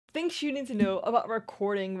things you need to know about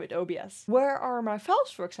recording with OBS. Where are my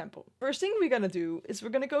files, for example? First thing we're gonna do is we're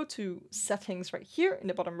gonna go to settings right here in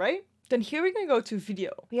the bottom right. Then here we're gonna go to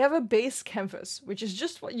video. We have a base canvas, which is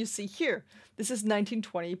just what you see here. This is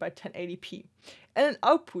 1920 by 1080p. And an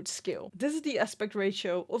output scale. This is the aspect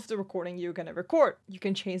ratio of the recording you're gonna record. You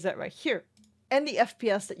can change that right here. And the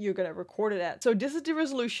FPS that you're gonna record it at. So this is the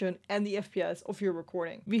resolution and the FPS of your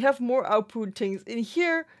recording. We have more output things in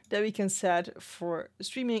here that we can set for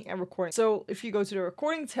streaming and recording. So if you go to the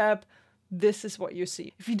recording tab, this is what you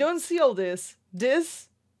see. If you don't see all this, this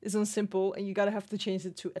is on simple and you gotta have to change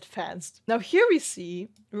it to advanced. Now here we see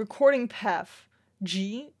recording path.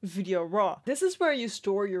 G, video raw. This is where you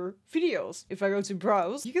store your videos. If I go to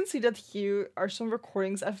browse, you can see that here are some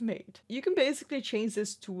recordings I've made. You can basically change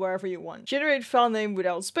this to wherever you want. Generate file name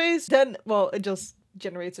without space, then, well, it just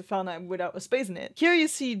generates a file name without a space in it. Here you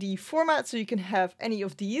see the format, so you can have any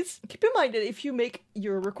of these. Keep in mind that if you make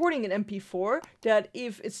your recording in MP4, that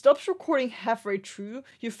if it stops recording halfway through,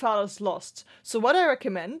 your file is lost. So what I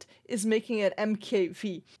recommend is making it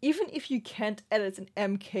MKV, even if you can't edit an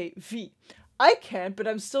MKV. I can't, but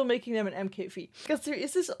I'm still making them an MKV because there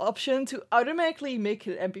is this option to automatically make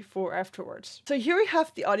it an MP4 afterwards. So here we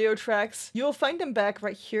have the audio tracks. You'll find them back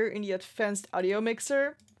right here in the advanced audio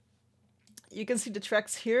mixer. You can see the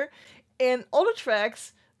tracks here, and all the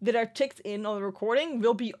tracks that are ticked in on the recording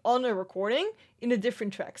will be on a recording in a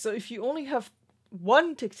different track. So if you only have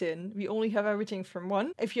one ticked in, we only have everything from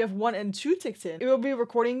one. If you have 1 and 2 ticked in, it will be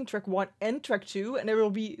recording track 1 and track 2, and there will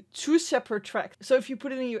be 2 separate tracks. So if you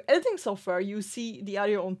put it in your editing software, you see the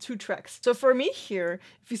audio on 2 tracks. So for me here,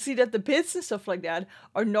 if you see that the bits and stuff like that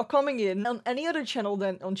are not coming in on any other channel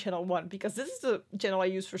than on channel 1, because this is the channel I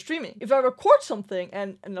use for streaming. If I record something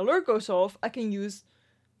and an alert goes off, I can use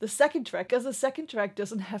the second track, because the second track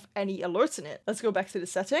doesn't have any alerts in it. Let's go back to the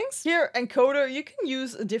settings. Here, encoder, you can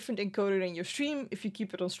use a different encoder in your stream. If you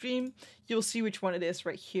keep it on stream, you'll see which one it is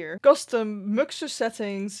right here. Custom mixer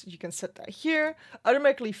settings, you can set that here.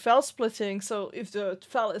 Automatically file splitting, so if the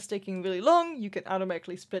file is taking really long, you can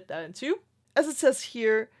automatically split that in two. As it says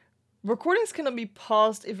here, recordings cannot be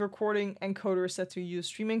paused if recording encoder is set to use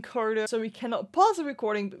stream encoder. So we cannot pause the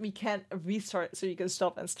recording, but we can restart it, so you can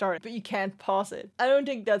stop and start it, but you can't pause it. I don't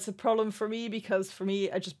think that's a problem for me, because for me,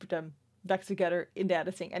 I just put them back together in the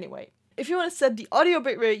editing anyway. If you want to set the audio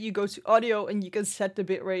bitrate, you go to audio and you can set the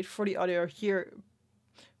bitrate for the audio here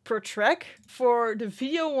per track. For the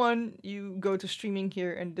video one, you go to streaming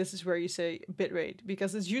here, and this is where you say bitrate,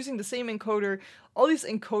 because it's using the same encoder. All these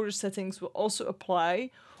encoder settings will also apply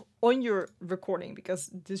on your recording,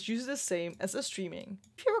 because this uses the same as a streaming.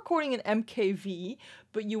 If you're recording in MKV,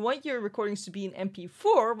 but you want your recordings to be in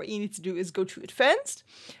MP4, what you need to do is go to Advanced,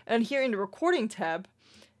 and here in the recording tab,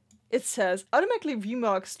 it says automatically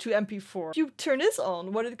remix to MP4. If you turn this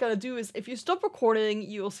on, what it's gonna do is if you stop recording,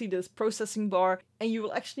 you will see this processing bar, and you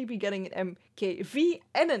will actually be getting an MKV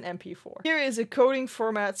and an MP4. Here is a coding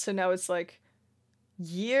format, so now it's like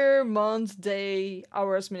year, month, day,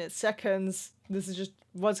 hours, minutes, seconds. This is just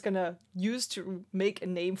what's gonna use to make a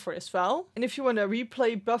name for this file. And if you want a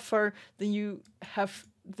replay buffer, then you have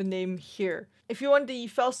the name here. If you want the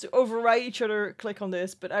files to overwrite each other, click on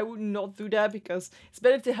this, but I would not do that, because it's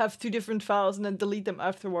better to have 2 different files and then delete them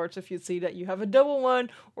afterwards if you see that you have a double one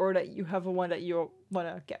or that you have a one that you want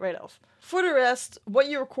to get rid of. For the rest, what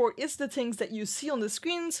you record is the things that you see on the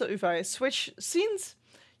screen. So if I switch scenes,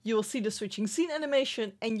 you will see the switching scene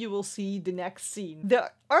animation, and you will see the next scene. There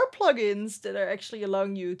are plugins that are actually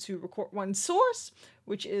allowing you to record one source,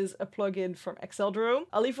 which is a plugin from Exceldrome.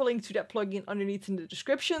 I'll leave a link to that plugin underneath in the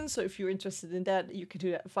description, so if you're interested in that, you can do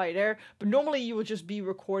that via there. But normally you will just be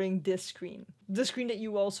recording this screen. The screen that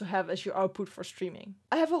you also have as your output for streaming.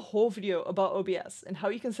 I have a whole video about OBS and how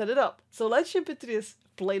you can set it up. So let's jump into this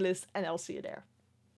playlist and I'll see you there.